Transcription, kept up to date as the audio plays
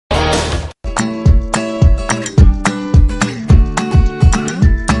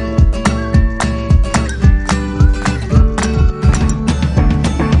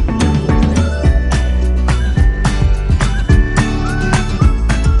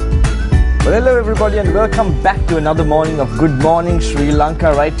Well, hello everybody and welcome back to another morning of Good Morning Sri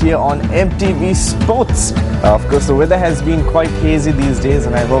Lanka right here on MTV Sports. Of course, the weather has been quite hazy these days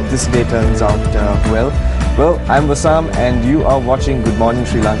and I hope this day turns out well. Well, I'm Vasam and you are watching Good Morning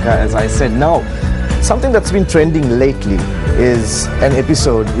Sri Lanka. As I said, now something that's been trending lately is an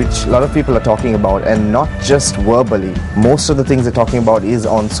episode which a lot of people are talking about, and not just verbally. Most of the things they're talking about is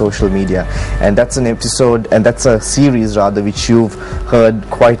on social media, and that's an episode, and that's a series rather, which you've heard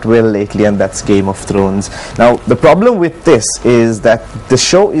quite well lately, and that's Game of Thrones. Now, the problem with this is that the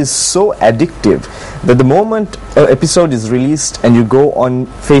show is so addictive that the moment an episode is released and you go on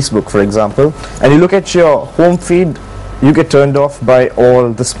Facebook, for example, and you look at your home feed, you get turned off by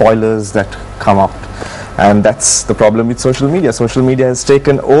all the spoilers that come up. And that's the problem with social media. Social media has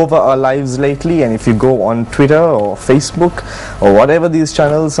taken over our lives lately, and if you go on Twitter or Facebook or whatever these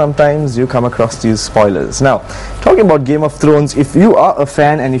channels, sometimes you come across these spoilers. Now, talking about Game of Thrones, if you are a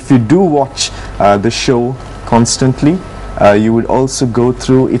fan and if you do watch the show constantly, you would also go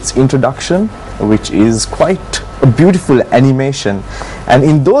through its introduction, which is quite a beautiful animation. And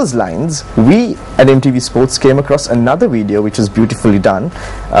in those lines, we at MTV Sports came across another video which is beautifully done.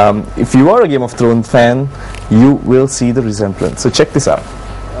 If you are a Game of Thrones fan, you will see the resemblance. So check this out.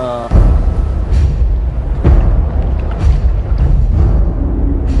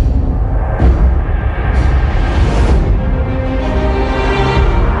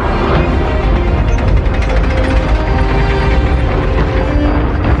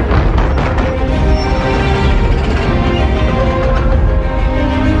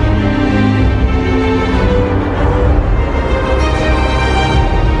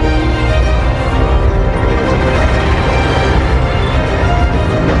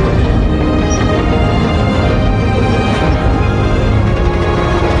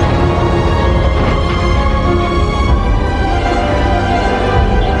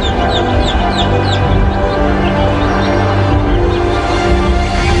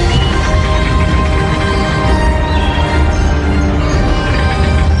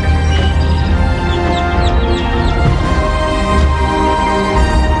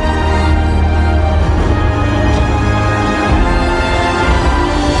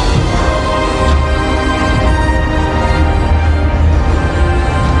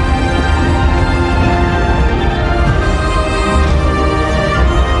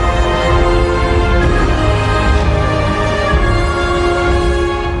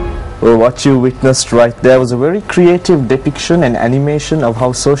 Well, what you witnessed right there was a very creative depiction and animation of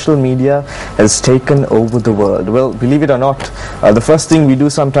how social media has taken over the world. Well, believe it or not, the first thing we do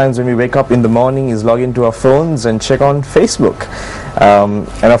sometimes when we wake up in the morning is log into our phones and check on Facebook.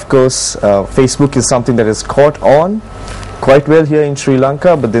 And of course, Facebook is something that has caught on quite well here in Sri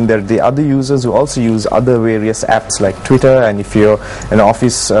Lanka, but then there are the other users who also use other various apps like Twitter, and if you're an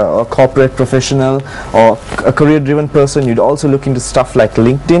office or corporate professional or a career-driven person, you'd also look into stuff like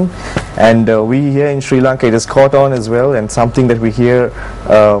LinkedIn. And we here in Sri Lanka, it has caught on as well, and something that we hear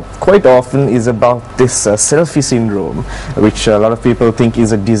quite often is about this selfie syndrome, which a lot of people think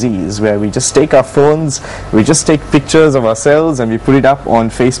is a disease, where we just take our phones, we just take pictures of ourselves and we put it up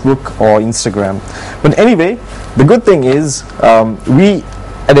on Facebook or Instagram. But anyway, the good thing is we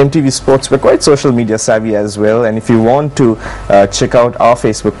at MTV Sports, we're quite social media savvy as well, and if you want to check out our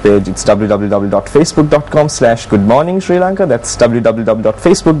Facebook page, it's www.facebook.com/goodmorningsrilanka. That's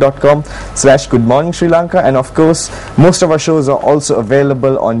www.facebook.com/goodmorningsrilanka. And of course, most of our shows are also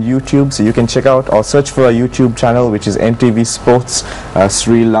available on YouTube, so you can check out or search for our YouTube channel, which is MTV Sports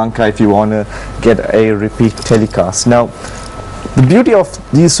Sri Lanka, if you want to get a repeat telecast. Now, the beauty of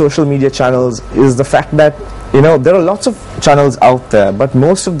these social media channels is the fact that, you know, there are lots of channels out there, but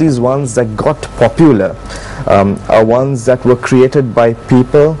most of these ones that got popular are ones that were created by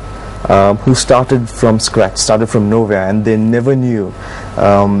people who started from scratch, started from nowhere, and they never knew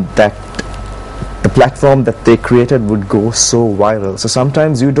that the platform that they created would go so viral. So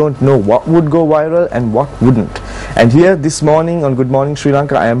sometimes you don't know what would go viral and what wouldn't. And here this morning on Good Morning Sri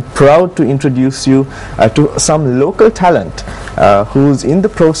Lanka, I am proud to introduce you to some local talent who's in the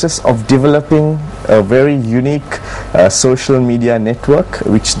process of developing a very unique social media network,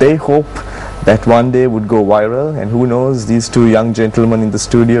 which they hope that one day would go viral. And who knows, these two young gentlemen in the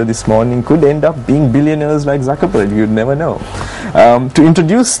studio this morning could end up being billionaires like Zuckerberg. You'd never know. To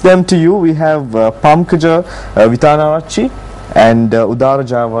introduce them to you, we have Pamkaja Vitanarachi and Udara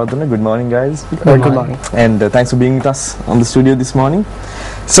Jayawardena. Good morning, guys. Good morning. And thanks for being with us on the studio this morning.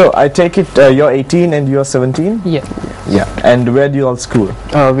 So I take it you're 18 and you're 17? Yeah. Yeah. And where do you all school?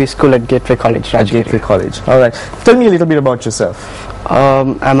 We school at Gateway College, At Gateway College. All right. Tell me a little bit about yourself.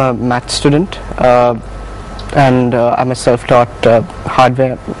 I'm a math student. and I'm a self-taught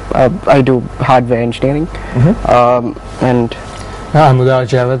hardware. I do hardware engineering, and I'm Udar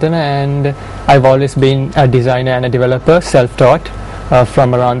Javardhan, and I've always been a designer and a developer, self-taught,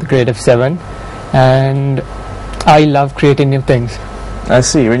 from around the grade of 7, and I love creating new things. I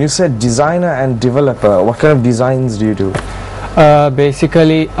see. When you said designer and developer, what kind of designs do you do?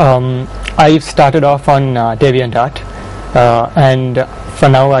 Basically, I've started off on DeviantArt, and for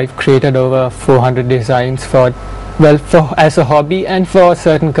now I've created over 400 designs for as a hobby and for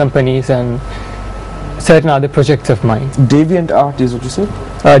certain companies and certain other projects of mine. DeviantArt is what you said?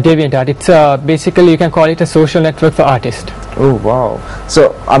 DeviantArt, it's basically, you can call it a social network for artists. Oh wow!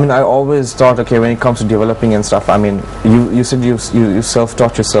 So I mean, I always thought, okay, when it comes to developing and stuff, I mean, you said you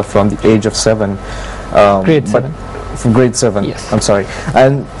self-taught yourself from the age of 7. Grade 7. From grade 7. Yes. I'm sorry.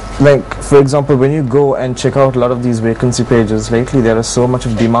 And like, for example, when you go and check out a lot of these vacancy pages lately, there is so much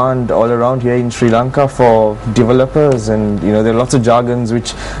of demand all around here in Sri Lanka for developers, and you know, there are lots of jargons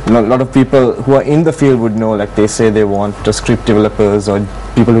which a lot of people who are in the field would know. Like, they say they want script developers or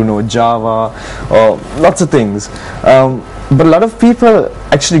people who know Java or lots of things. But a lot of people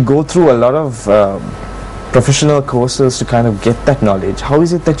actually go through a lot of professional courses to kind of get that knowledge. How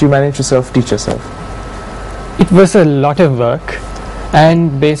is it that you manage to self-teach yourself? It was a lot of work,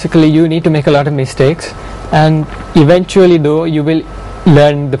 and basically you need to make a lot of mistakes, and eventually though you will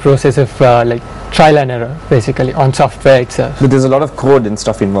learn the process of like trial and error, basically, on software itself. But there's a lot of code and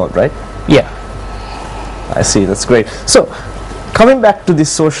stuff involved, right? Yeah. I see, that's great. So, coming back to this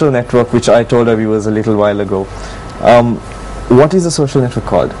social network, which I told our viewers a little while ago, what is the social network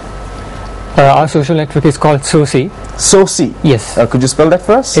called? Our social network is called SOSI. SOSI? Yes. Could you spell that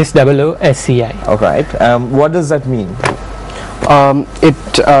for us? SOOSCI. Alright. What does that mean?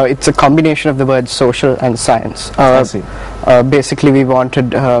 it's a combination of the words social and science. I see. Basically, we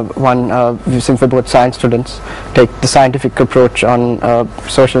wanted using for both science students, take the scientific approach on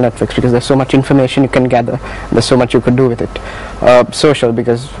social networks, because there's so much information you can gather, there's so much you could do with it. Social,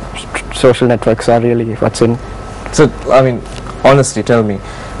 because social networks are really what's in. So, I mean, honestly, tell me,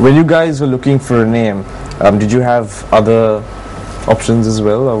 when you guys were looking for a name, did you have other options as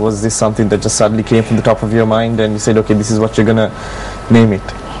well, or was this something that just suddenly came from the top of your mind and you said, okay, this is what you're gonna name it?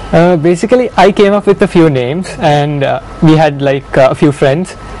 Basically, I came up with a few names, and we had like a few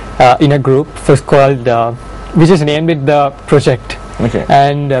friends in a group first called, which is named with the project. Okay.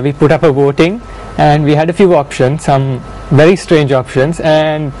 And we put up a voting, and we had a few options, some very strange options,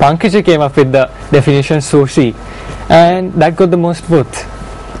 and Pankaj came up with the definition SOSI, and that got the most votes,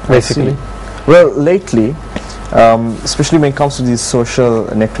 basically. Well, lately, especially when it comes to these social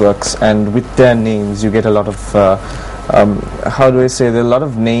networks and with their names, you get a lot of how do I say, there are a lot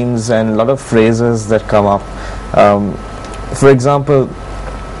of names and a lot of phrases that come up. For example,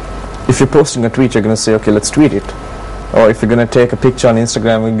 if you're posting a tweet, you're going to say, okay, let's tweet it. Or if you're going to take a picture on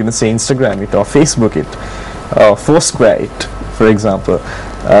Instagram, you're going to say Instagram it, or Facebook it, or Foursquare it, for example.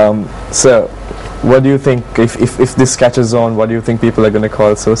 So what do you think, if this catches on, what do you think people are going to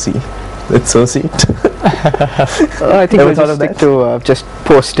call SOSI? Let's SOSI it. I think we'll just stick to just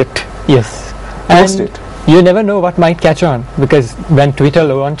post it. Yes. Post And it. you never know what might catch on, because when Twitter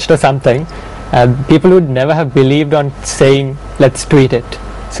launched or something, people would never have believed on saying, let's tweet it.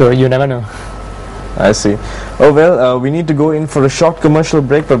 So you never know. I see. Oh well, we need to go in for a short commercial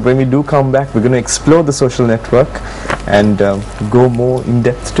break, but when we do come back, we're going to explore the social network and go more in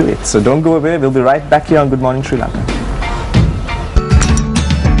depth to it. So don't go away, we'll be right back here on Good Morning Sri Lanka.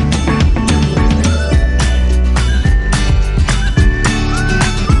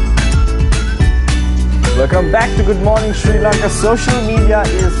 Welcome back to Good Morning Sri Lanka. Social media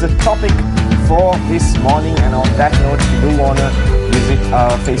is the topic for this morning, and on that note, if you do want to visit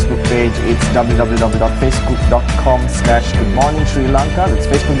our Facebook page, it's www.facebook.com/goodmorning Sri Lanka. That's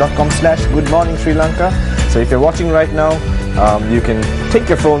facebook.com/goodmorning Sri Lanka. So if you're watching right now, you can take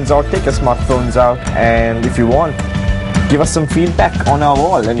your phones out, take your smartphones out, and if you want, give us some feedback on our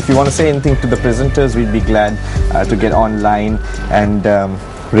wall. And if you want to say anything to the presenters, we'd be glad to get online and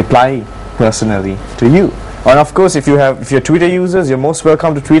reply personally to you. And of course, if you're Twitter users, you're most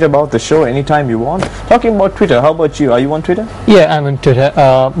welcome to tweet about the show anytime you want. Talking about Twitter, how about you? Are you on Twitter? Yeah, I'm on Twitter.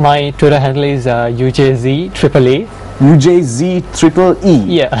 My Twitter handle is UJZAAA,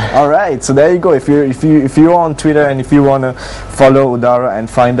 UJZ-E-E. Yeah. All right. So there you go. If you're on Twitter and if you want to follow Udara and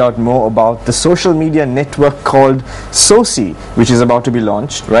find out more about the social media network called Soci, which is about to be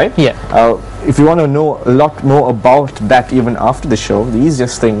launched, right? Yeah. If you want to know a lot more about that even after the show, the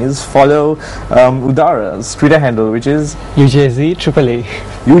easiest thing is follow Udara's Twitter handle, which is UJZ-E-E.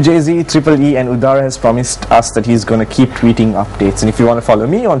 UJZ-E-E, and Udara has promised us that he's going to keep tweeting updates. And if you want to follow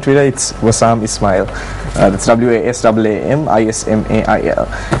me on Twitter, it's Wasam Ismail. That's WASAAMISMAIL.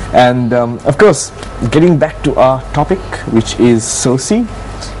 And of course, getting back to our topic, which is Soci.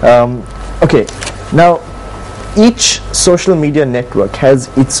 Okay, now each social media network has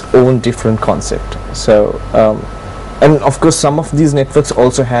its own different concept. So, and of course, some of these networks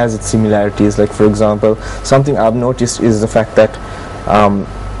also has its similarities. Like, for example, something I've noticed is the fact that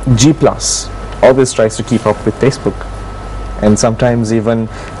G+ always tries to keep up with Facebook, and sometimes even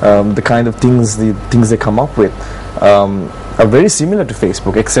the kind of things they come up with are very similar to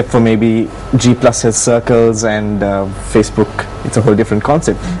Facebook, except for maybe G+ has circles and Facebook, it's a whole different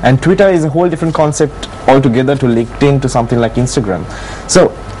concept, and Twitter is a whole different concept altogether to LinkedIn to something like Instagram.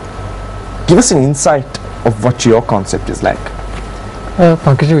 So give us an insight of what your concept is like.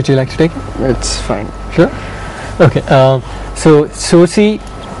 Pankaj, would you like to take it? It's fine. Sure. Okay. So Soci,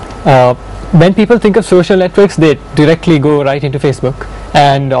 when people think of social networks, they directly go right into Facebook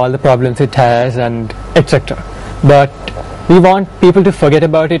and all the problems it has and etc. But we want people to forget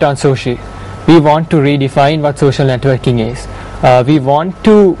about it on Soci. We want to redefine what social networking is. We want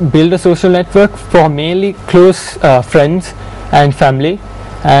to build a social network for mainly close friends and family,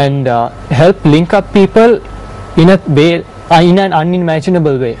 and help link up people in a way, in an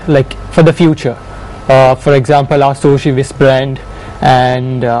unimaginable way, like for the future. For example, our Soci brand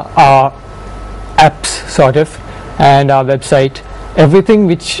and our apps sort of, and our website, everything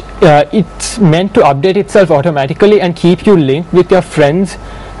which it's meant to update itself automatically and keep you linked with your friends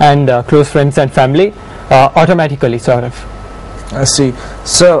and close friends and family automatically, sort of. I see.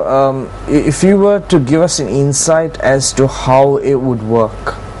 So if you were to give us an insight as to how it would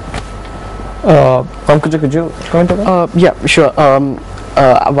work, could you comment on that? Yeah, sure.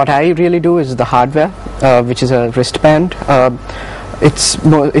 What I really do is the hardware, which is a wristband. It's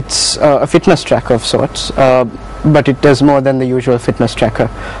a fitness tracker of sorts, but it does more than the usual fitness tracker.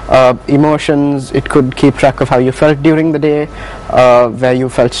 Emotions, it could keep track of how you felt during the day, where you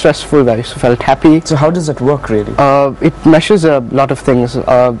felt stressful, where you felt happy. So how does that work really? It measures a lot of things,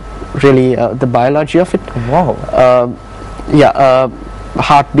 really the biology of it. Wow.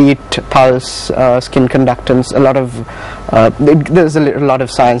 Heartbeat, pulse, skin conductance, a lot of there's a lot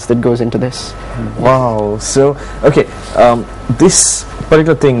of science that goes into this. Wow. So okay, this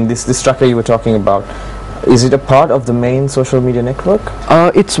particular thing, this tracker you were talking about, is it a part of the main social media network?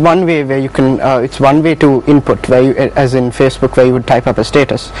 It's one way where you can. It's one way to input, where you, as in Facebook, where you would type up a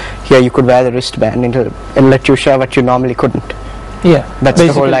status. Here you could wear the wristband and let you share what you normally couldn't. Yeah, that's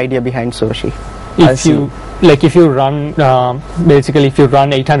the whole idea behind Soci. If you run, basically if you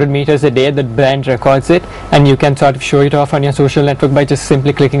run 800 meters a day, the brand records it, and you can sort of show it off on your social network by just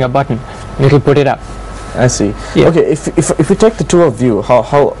simply clicking a button, and it'll put it up. I see. Yeah. Okay, if we take the two of you,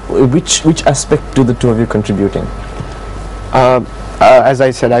 which aspect do the two of you contributing? As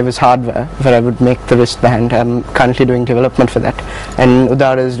I said, I was hardware, where I would make the wristband. I'm currently doing development for that, and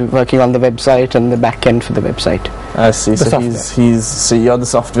Udara is working on the website and the back end for the website. I see. So so you're the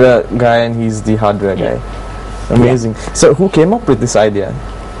software guy and he's the hardware guy. Amazing. Yeah. So who came up with this idea?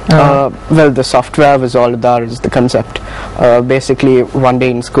 Well, the software was all Udara's, the concept. Basically, one day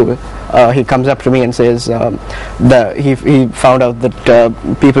in school, he comes up to me and says he found out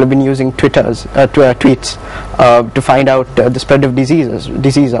that people have been using tweets to find out the spread of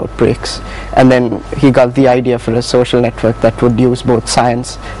disease outbreaks, and then he got the idea for a social network that would use both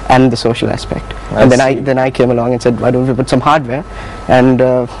science and the social aspect. And then I came along and said, why don't we put some hardware and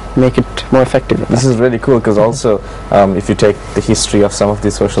make it more effective? This is really cool, because also if you take the history of some of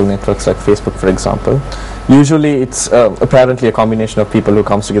these social networks like Facebook, for example, usually it's apparently a combination of people who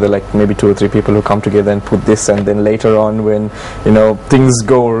comes together, like maybe 2 or 3 people who come together and put this, and then later on when things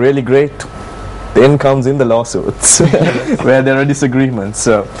go really great, then comes in the lawsuits where there are disagreements.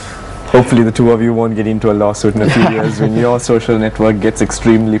 So hopefully the two of you won't get into a lawsuit in a few years when your social network gets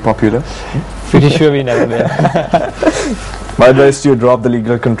extremely popular. Pretty sure we never will. My advice to you, drop the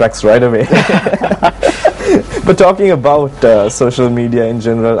legal contracts right away. But talking about social media in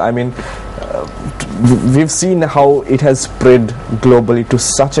general, I mean, we've seen how it has spread globally to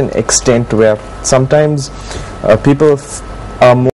such an extent where sometimes people are more